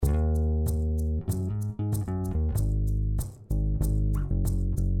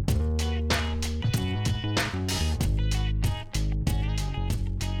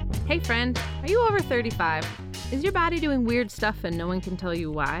Hey friend, are you over 35? Is your body doing weird stuff and no one can tell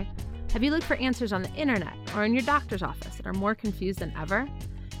you why? Have you looked for answers on the internet or in your doctor's office and are more confused than ever?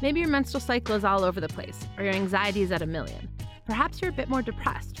 Maybe your menstrual cycle is all over the place, or your anxiety is at 1,000,000. Perhaps you're a bit more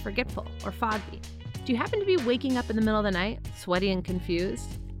depressed, forgetful, or foggy. Do you happen to be waking up in the middle of the night, sweaty and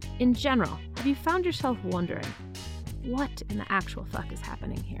confused? In general, have you found yourself wondering, what in the actual fuck is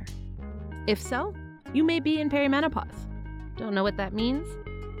happening here? If so, you may be in perimenopause. Don't know what that means?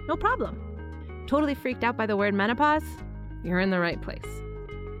 No problem. Totally freaked out by the word menopause? You're in the right place.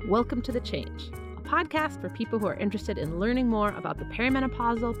 Welcome to The Change, a podcast for people who are interested in learning more about the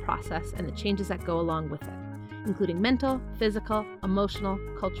perimenopausal process and the changes that go along with it, including mental, physical, emotional,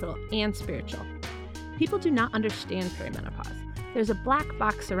 cultural, and spiritual. People do not understand perimenopause. There's a black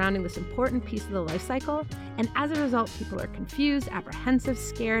box surrounding this important piece of the life cycle, and as a result, people are confused, apprehensive,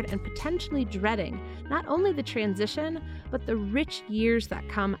 scared, and potentially dreading not only the transition, but the rich years that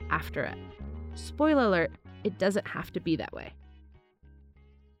come after it. Spoiler alert, it doesn't have to be that way.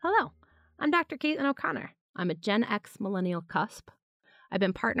 Hello, I'm Dr. Catlin O'Connor. I'm a Gen X millennial cusp. I've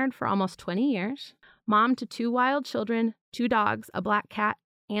been partnered for almost 20 years, mom to 2 wild children, 2 dogs, a black cat,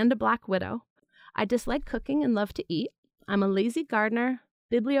 and a black widow. I dislike cooking and love to eat. I'm a lazy gardener,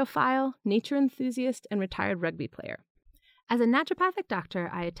 bibliophile, nature enthusiast, and retired rugby player. As a naturopathic doctor,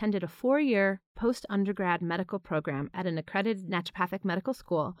 I attended a 4-year post-undergrad medical program at an accredited naturopathic medical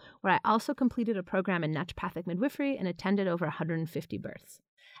school, where I also completed a program in naturopathic midwifery and attended over 150 births.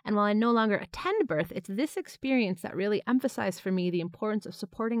 And while I no longer attend birth, it's this experience that really emphasized for me the importance of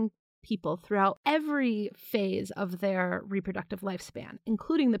supporting people throughout every phase of their reproductive lifespan,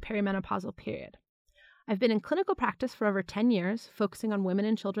 including the perimenopausal period. I've been in clinical practice for over 10 years, focusing on women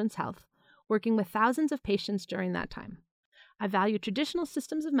and children's health, working with thousands of patients during that time. I value traditional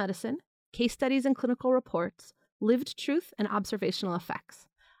systems of medicine, case studies and clinical reports, lived truth, and observational effects.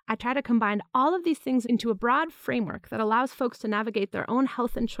 I try to combine all of these things into a broad framework that allows folks to navigate their own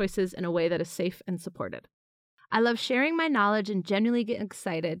health and choices in a way that is safe and supported. I love sharing my knowledge and genuinely get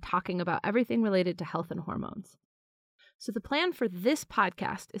excited talking about everything related to health and hormones. So the plan for this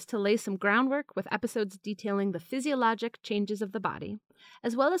podcast is to lay some groundwork with episodes detailing the physiologic changes of the body,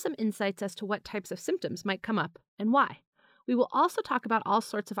 as well as some insights as to what types of symptoms might come up and why. We will also talk about all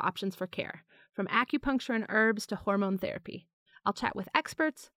sorts of options for care, from acupuncture and herbs to hormone therapy. I'll chat with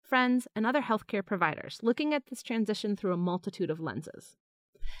experts, friends, and other healthcare providers, looking at this transition through a multitude of lenses.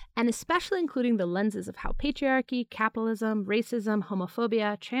 And especially including the lenses of how patriarchy, capitalism, racism,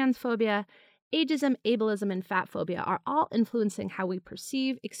 homophobia, transphobia, ageism, ableism, and fat phobia are all influencing how we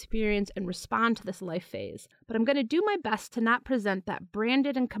perceive, experience, and respond to this life phase. But I'm going to do my best to not present that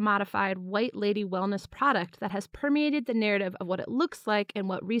branded and commodified white lady wellness product that has permeated the narrative of what it looks like and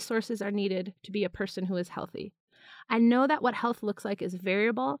what resources are needed to be a person who is healthy. I know that what health looks like is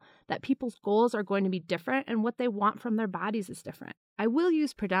variable, that people's goals are going to be different, and what they want from their bodies is different. I will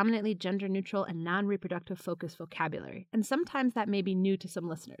use predominantly gender-neutral and non-reproductive focused vocabulary, and sometimes that may be new to some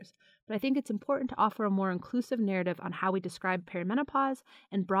listeners, but I think it's important to offer a more inclusive narrative on how we describe perimenopause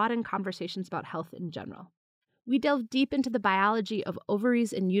and broaden conversations about health in general. We delve deep into the biology of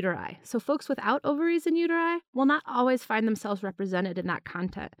ovaries and uteri, so folks without ovaries and uteri will not always find themselves represented in that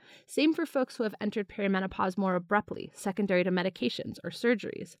content. Same for folks who have entered perimenopause more abruptly, secondary to medications or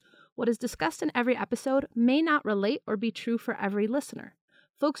surgeries. What is discussed in every episode may not relate or be true for every listener.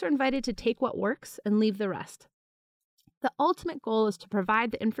 Folks are invited to take what works and leave the rest. The ultimate goal is to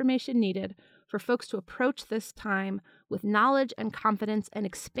provide the information needed for folks to approach this time with knowledge and confidence and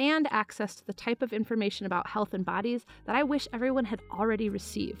expand access to the type of information about health and bodies that I wish everyone had already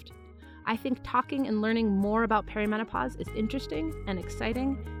received. I think talking and learning more about perimenopause is interesting and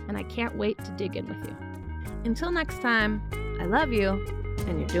exciting, and I can't wait to dig in with you. Until next time, I love you,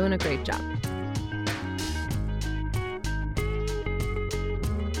 and you're doing a great job.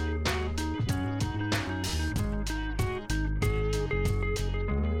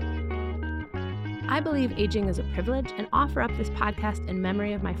 I believe aging is a privilege and offer up this podcast in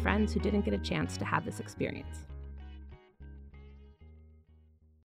memory of my friends who didn't get a chance to have this experience.